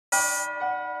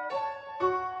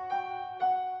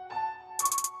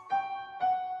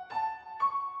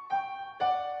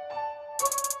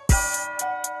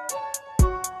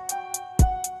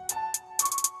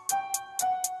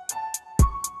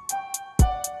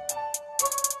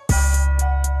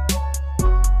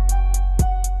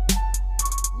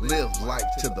live life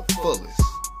to the fullest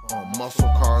on muscle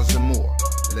cars and more.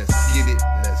 Let's get it,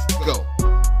 let's go.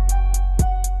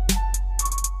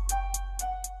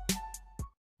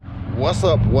 What's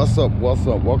up, what's up, what's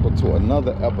up? Welcome to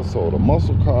another episode of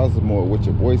Muscle Cars and More with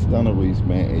your boy STUNNA REESE,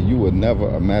 man. And you would never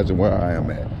imagine where I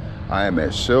am at. I am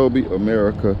at Shelby,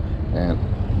 America, and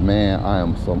man, I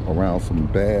am around some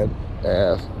bad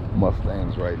ass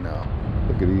Mustangs right now.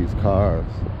 Look at these cars.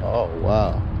 Oh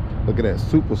wow. Look at that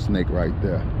Super Snake right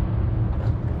there.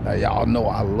 Now y'all know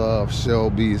I love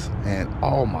Shelbys, and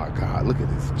oh my God, look at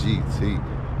this GT.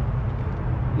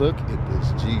 Look at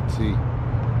this GT.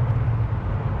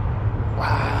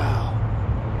 Wow.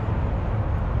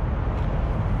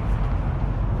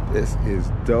 This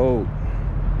is dope.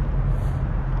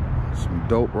 Some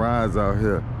dope rides out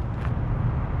here.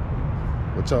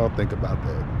 What y'all think about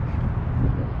that?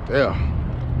 Yeah.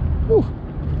 Whew.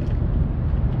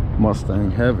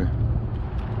 Mustang heavy.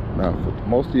 Now,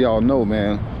 most of y'all know,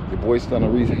 man, your boy STUNNA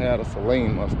REESE had a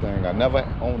Selene Mustang. I never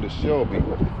owned a Shelby,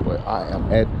 but I am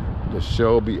at the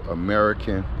Shelby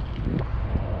American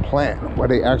plant where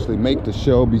they actually make the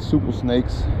Shelby Super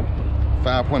Snakes.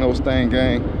 5.0 Stang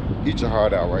gang. Eat your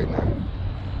heart out right now.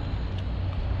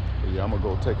 But yeah, I'm gonna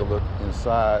go take a look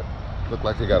inside. Look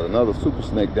like they got another Super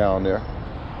Snake down there.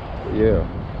 But yeah.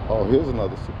 Oh, here's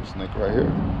another Super Snake right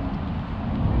here.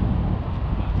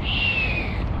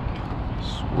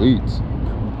 Sweet.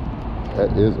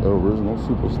 That is an original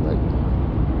Super Snake.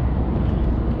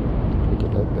 Look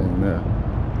at that thing there.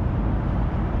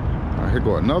 Now here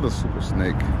go another Super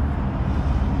Snake.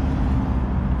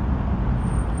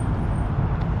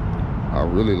 I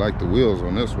really like the wheels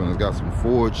on this one. It's got some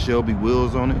Ford Shelby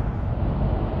wheels on it.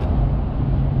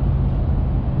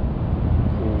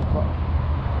 Cool car.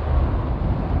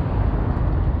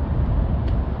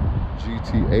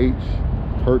 GTH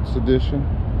Hertz Edition.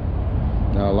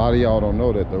 Now a lot of y'all don't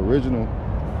know that the original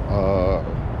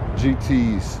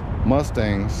GT's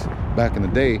Mustangs back in the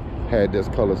day had this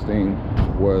color scheme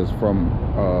was from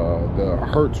the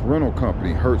Hertz rental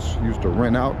company. Hertz used to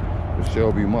rent out the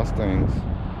Shelby Mustangs,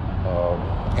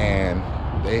 and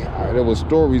there was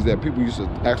stories that people used to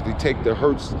actually take the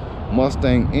Hertz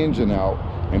Mustang engine out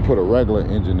and put a regular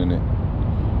engine in it.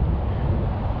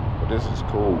 But this is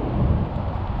cool.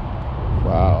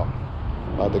 Wow.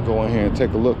 About to go in here and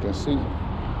take a look and see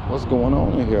what's going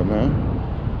on in here, man.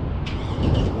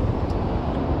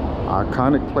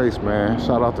 Iconic place, man.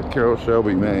 Shout out to Carroll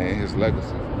Shelby, man, and his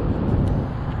legacy.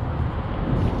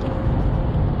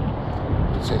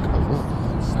 Take a look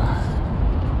inside.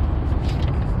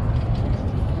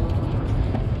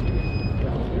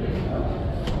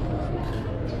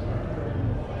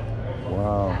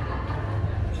 Wow.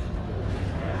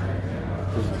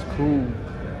 This is cool.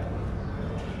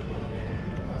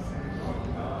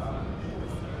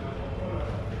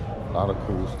 A lot of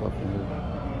cool stuff in here.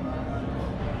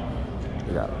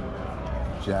 They got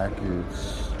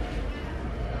jackets.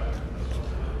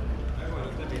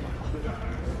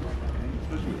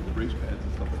 Race pads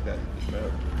and stuff like that.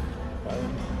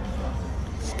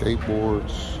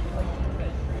 Skateboards.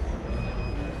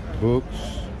 Books.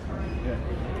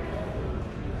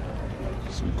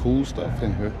 Some cool stuff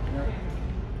in here.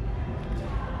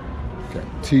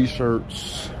 Got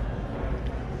t-shirts,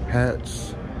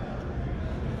 hats.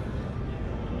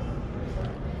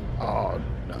 Oh,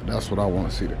 that's what I want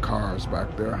to see, the cars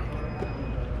back there.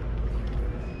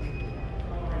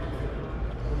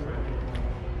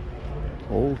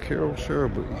 Old Carroll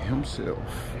Shelby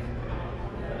himself.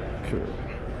 Carroll.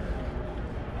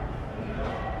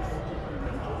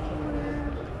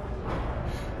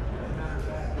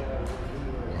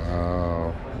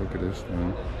 Wow, look at this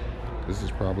thing. This is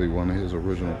probably one of his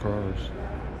original cars.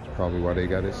 It's probably why they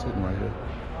got it sitting right here.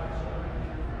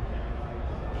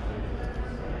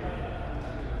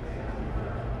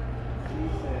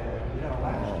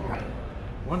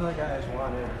 One of the guys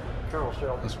wanted Carroll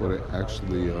Shelby. That's where they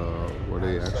actually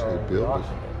built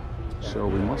the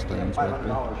Shelby Mustangs back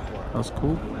then. That's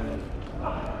cool.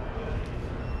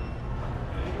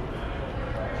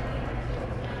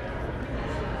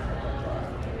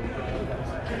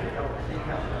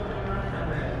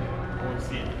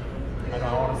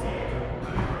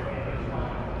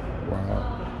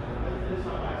 Wow.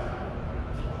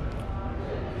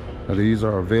 Now these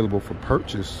are available for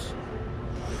purchase.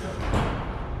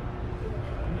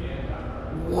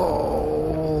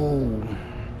 Whoa.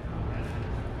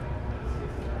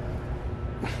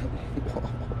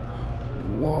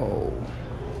 Whoa.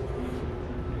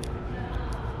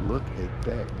 Look at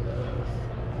that, guys.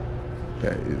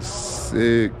 That is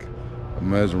sick.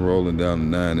 Imagine rolling down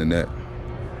the 9 in that.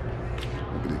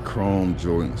 Look at the chrome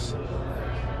joints.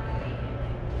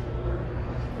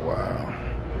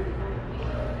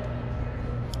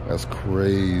 That's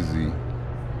crazy.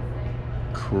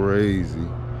 Crazy.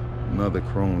 Another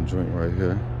chrome joint right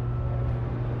here.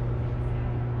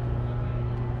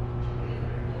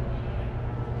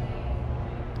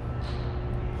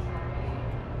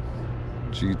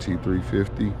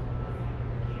 GT350.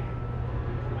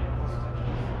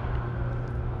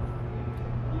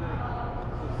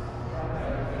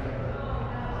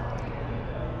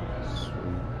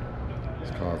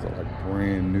 These cars are like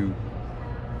brand new.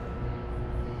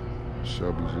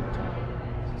 Shelby GT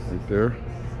right there.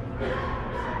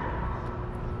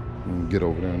 We'll get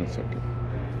over there in a second.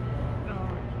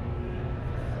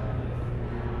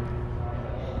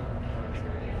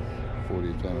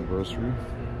 '40th anniversary.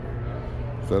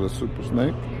 Is that a Super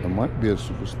Snake? It might be a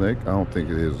Super Snake. I don't think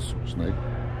it is a Super Snake.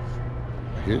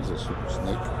 Here's a Super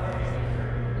Snake.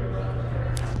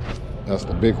 That's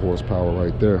the big horsepower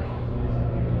right there.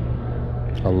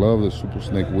 I love the Super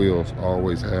Snake wheels.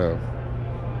 Always have.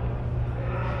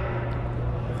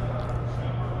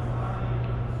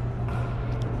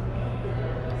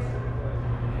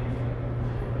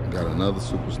 Got another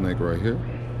Super Snake right here.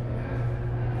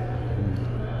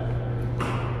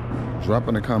 Drop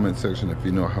in the comment section if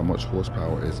you know how much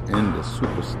horsepower is in the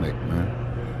Super Snake, man.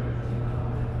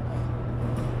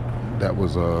 That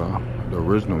was the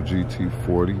original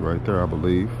GT40 right there, I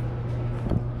believe.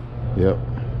 Yep.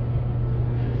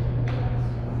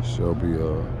 Shelby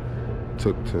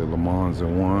took to Le Mans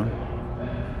and won.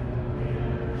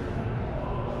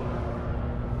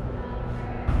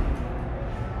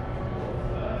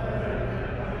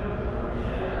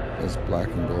 It's black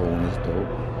and gold and it's dope.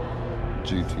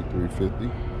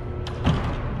 GT350.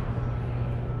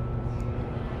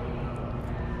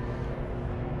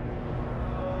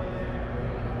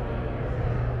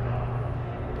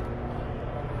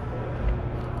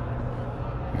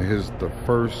 And here's the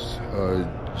first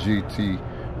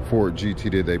Ford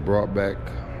GT that they brought back.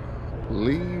 I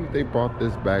believe they brought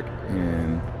this back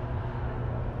in,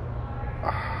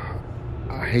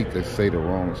 I hate to say the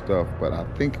wrong stuff, but I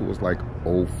think it was like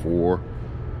 04.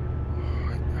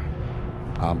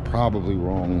 I'm probably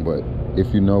wrong, but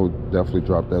if you know, definitely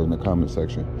drop that in the comment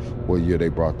section what year they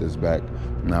brought this back.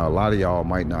 Now, a lot of y'all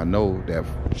might not know that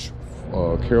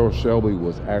Carroll Shelby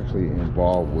was actually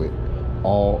involved with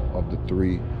all of the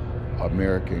 3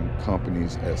 American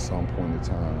companies at some point in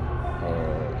time.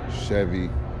 Chevy,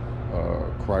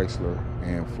 Chrysler,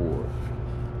 and Ford.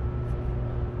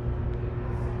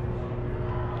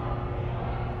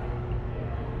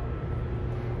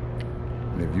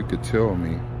 And if you could tell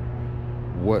me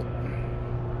what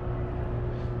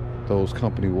those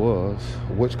company was,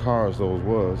 which cars those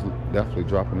was, definitely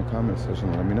drop in the comment section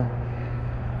and let me know.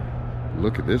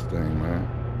 Look at this thing, man.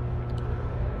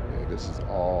 Yeah, this is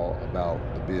all about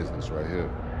the business right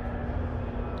here.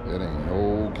 It ain't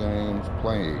no games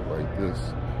played like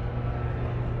this.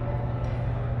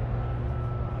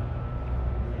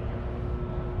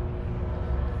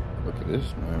 Look at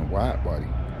this, man. Wide body.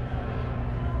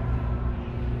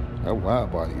 That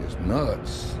wide body is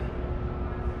nuts.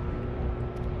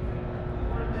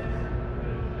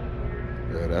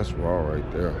 Yeah, that's raw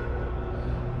right there.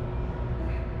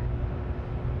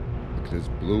 Look at this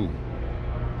blue.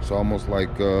 It's almost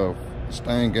like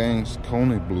Stain Gang's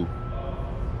Coney blue.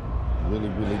 Really,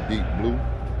 really deep blue.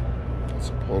 It's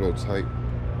a prototype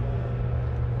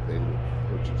they would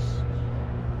purchase.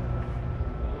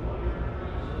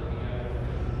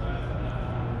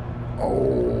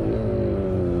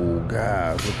 Oh,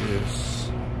 guys, look at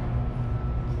this.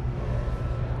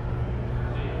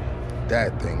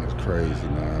 That thing is crazy,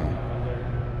 man.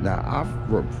 Now, I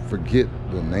forget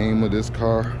the name of this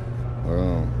car.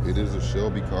 It is a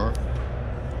Shelby car.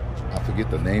 I forget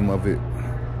the name of it.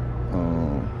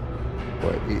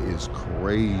 But it is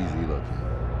crazy looking.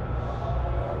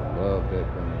 I love that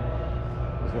thing.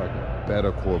 It's like a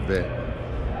better Corvette.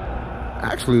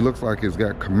 Actually looks like it's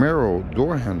got Camaro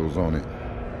door handles on it.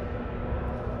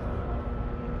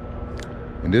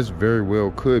 And this very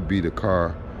well could be the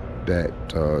car that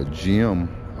GM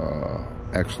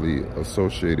actually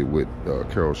associated with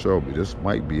Carroll Shelby. This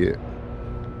might be it.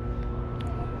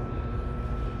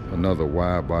 Another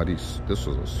wide body. This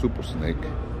was a Super Snake.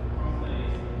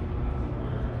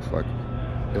 It's like,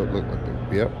 it looked like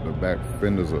the back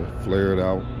fenders are flared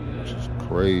out, which is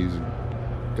crazy.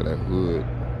 Look at that hood.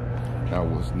 Now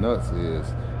what's nuts is,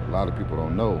 a lot of people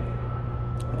don't know,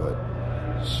 but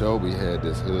Shelby had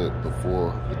this hood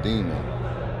before the Demon.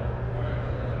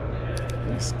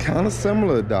 It's kind of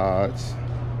similar to Dodge,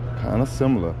 kind of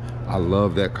similar. I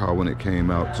love that car when it came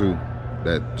out too.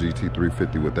 That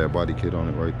GT350 with that body kit on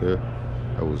it right there.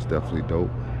 That was definitely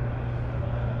dope.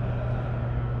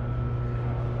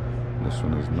 This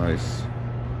one is nice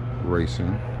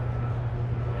racing.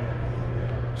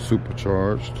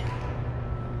 Supercharged.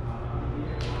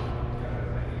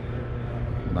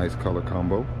 Nice color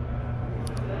combo.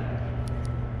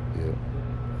 Yeah.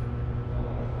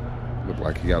 Look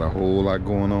like he got a whole lot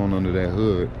going on under that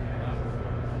hood.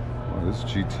 Oh, this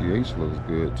GTH looks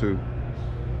good too.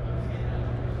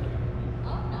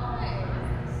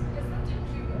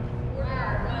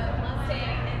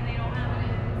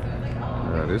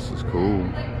 Yeah, this is cool.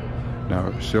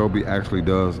 Now Shelby actually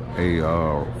does a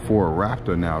Ford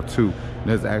Raptor now too. And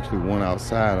there's actually one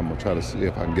outside. I'm gonna try to see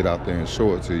if I can get out there and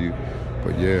show it to you.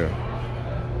 But yeah,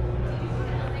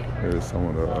 here's some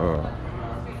of the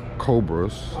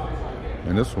Cobras.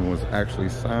 And this one was actually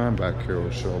signed by Carroll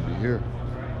Shelby here.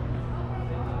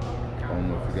 I don't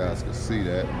know if you guys can see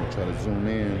that. I'm gonna try to zoom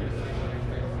in.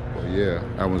 But yeah,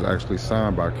 that was actually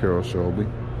signed by Carroll Shelby.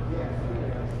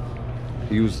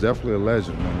 He was definitely a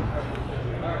legend, man.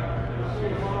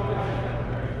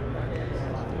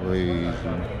 Crazy.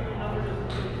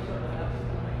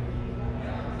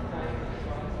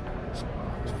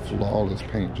 Flawless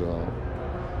paint job.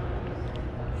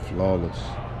 Flawless.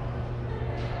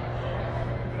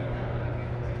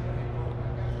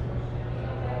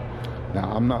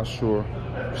 Now, I'm not sure.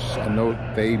 I know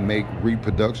they make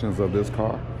reproductions of this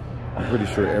car. I'm pretty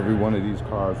sure every one of these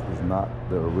cars is not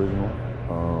the original.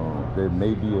 There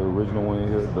may be an original one in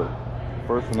here, but the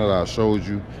first one that I showed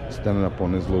you, standing up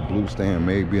on this little blue stand,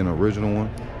 may be an original one.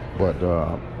 But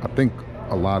I think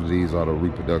a lot of these are the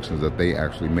reproductions that they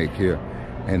actually make here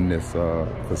in this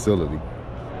facility.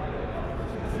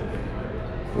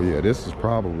 But yeah, this is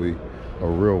probably a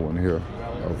real one here,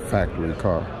 a factory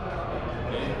car.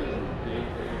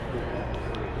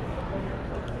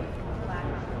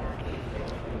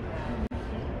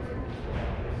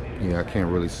 Yeah, I can't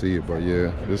really see it, but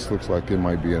yeah, this looks like it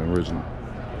might be an original.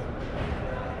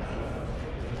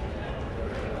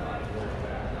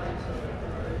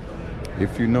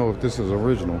 If you know if this is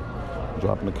original,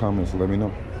 drop in the comments and let me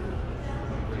know.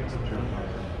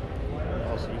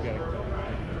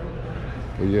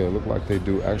 But yeah, it looks like they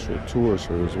do actual tours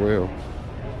here as well.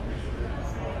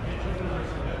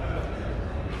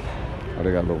 Oh,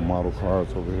 they got little model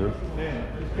cars over here.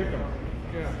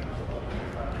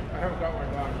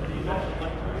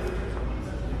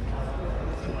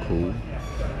 So cool.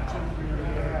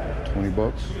 20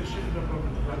 bucks.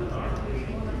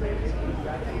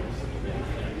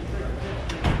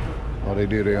 Oh, they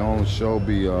do their own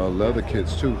Shelby leather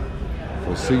kits too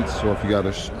for seats. So if you got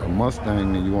a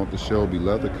Mustang and you want the Shelby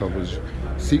leather covers,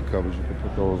 seat covers, you can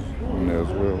put those in there as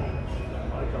well.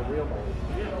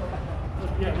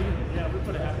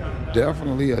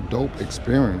 Definitely a dope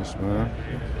experience, man.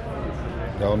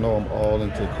 Y'all know I'm all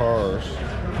into cars,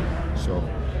 so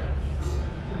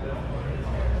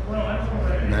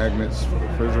magnets for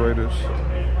refrigerators.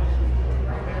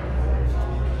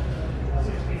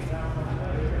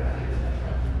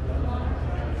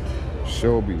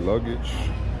 Shelby luggage,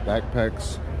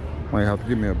 backpacks. Might have to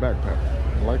give me a backpack.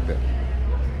 I like that.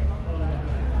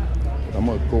 I'm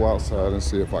gonna go outside and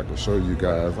see if I can show you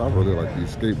guys. I really like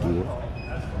these skateboards.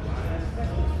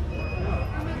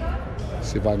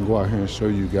 See if I can go out here and show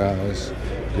you guys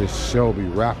this Shelby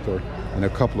Raptor and a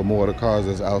couple of more of the cars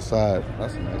that's outside.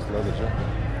 That's a nice leather jacket.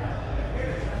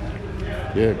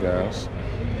 Yeah, guys.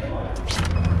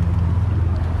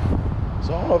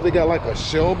 So I don't know if they got like a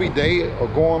Shelby day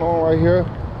going on right here,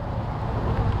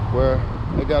 where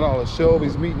they got all the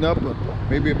Shelbys meeting up and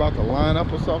maybe about to line up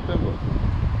or something, but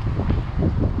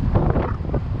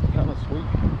it's kind of sweet.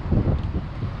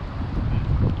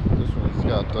 This one's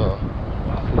got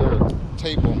clear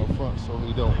tape on the front so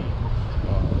he don't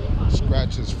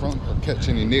scratch his front or catch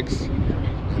any nicks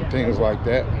and things like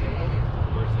that.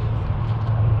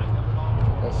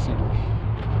 Let's see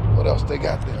what else they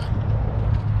got there.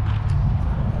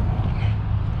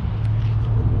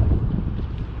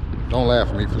 Don't laugh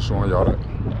at me for showing y'all that.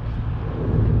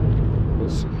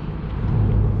 Let's see.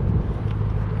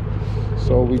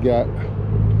 So we got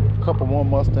a couple more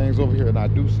Mustangs over here, and I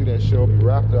do see that Shelby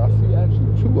Raptor. I see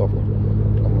actually two of them.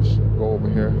 I'm gonna go over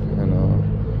here and another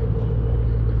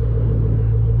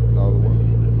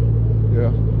one.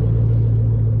 Yeah.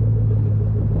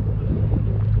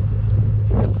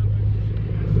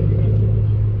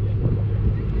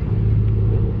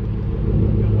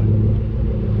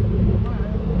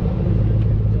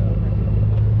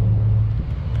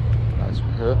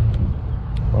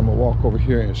 I'm gonna walk over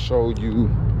here and show you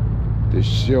the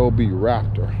Shelby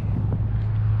Raptor.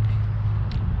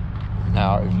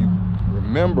 Now, if you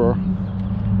remember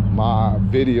my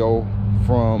video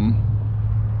from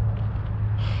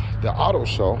the auto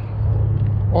show,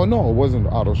 Oh no, it wasn't the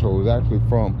auto show. It was actually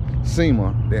from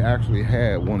SEMA. They actually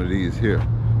had one of these here,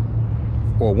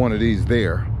 or one of these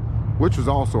there, which was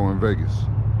also in Vegas.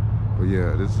 But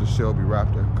yeah, this is a Shelby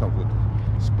Raptor. Comes with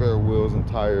spare wheels and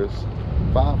tires.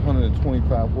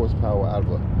 525 horsepower out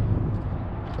of a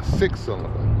 6-cylinder,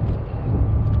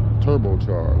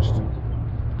 turbocharged.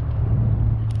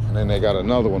 And then they got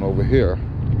another one over here,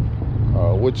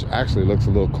 which actually looks a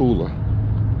little cooler.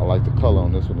 I like the color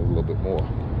on this one a little bit more.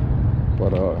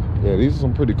 But yeah, these are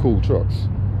some pretty cool trucks.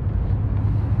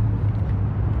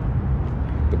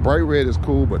 The bright red is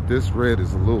cool, but this red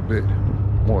is a little bit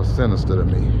more sinister to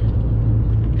me.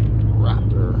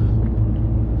 Raptor.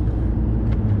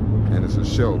 And it's a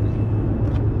Shelby.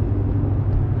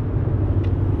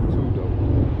 Too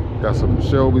dope. Got some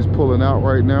Shelbys pulling out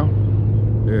right now.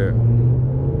 Yeah.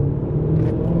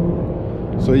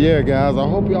 So yeah, guys, I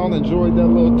hope y'all enjoyed that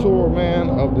little tour, man,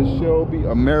 of the Shelby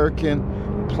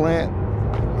American plant.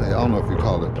 I don't know if you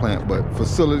call it plant, but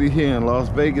facility here in Las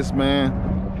Vegas, man.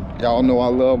 Y'all know I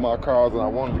love my cars, and I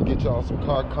wanted to get y'all some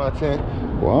car content.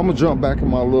 Well, I'm gonna jump back in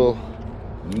my little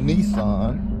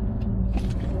Nissan.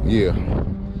 Yeah,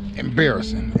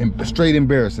 embarrassing, straight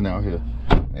embarrassing out here.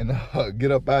 And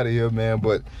get up out of here, man.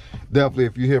 But definitely,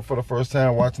 if you're here for the first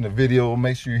time watching the video,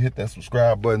 make sure you hit that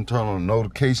subscribe button, turn on the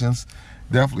notifications.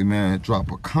 Definitely, man, drop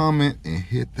a comment and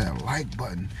hit that like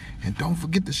button. And don't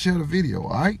forget to share the video, all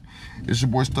right? It's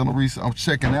your boy STUNNA REESE. I'm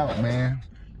checking out, man.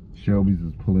 Shelby's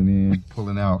is pulling in,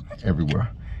 pulling out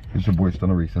everywhere. It's your boy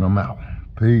STUNNA REESE, and I'm out.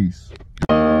 Peace.